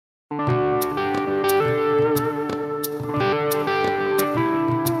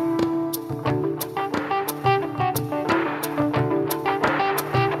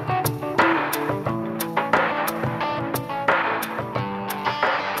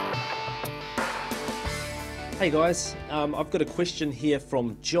Hey guys, I've got a question here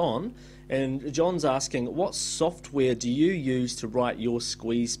from John, and John's asking, what software do you use to write your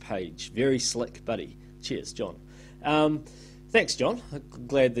squeeze page? Very slick, buddy. Cheers, John. Thanks, John. I'm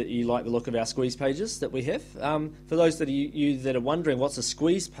glad that you like the look of our squeeze pages that we have. For those that you that are wondering what's a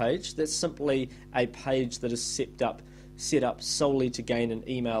squeeze page, that's simply a page that is set up solely to gain an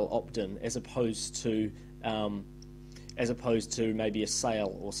email opt-in, as opposed to maybe a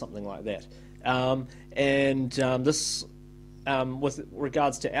sale or something like that. This, with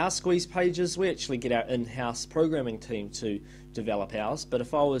regards to our squeeze pages, we actually get our in-house programming team to develop ours. But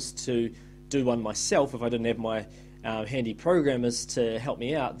if I was to do one myself, if I didn't have my handy programmers to help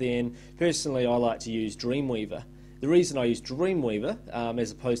me out, then personally I like to use Dreamweaver. The reason I use Dreamweaver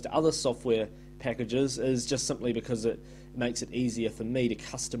as opposed to other software packages is just simply because it makes it easier for me to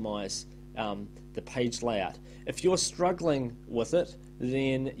customize the page layout. If you're struggling with it,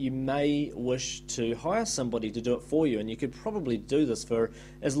 then you may wish to hire somebody to do it for you, and you could probably do this for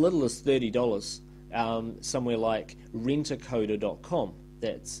as little as $30 somewhere like rentacoder.com.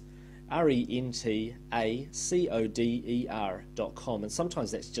 That's rentacoder.com, and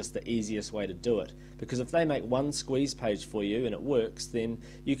sometimes that's just the easiest way to do it, because if they make one squeeze page for you and it works, then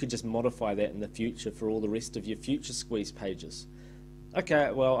you could just modify that in the future for all the rest of your future squeeze pages.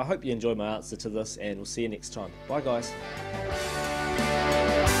 Okay, well, I hope you enjoyed my answer to this, and we'll see you next time. Bye guys.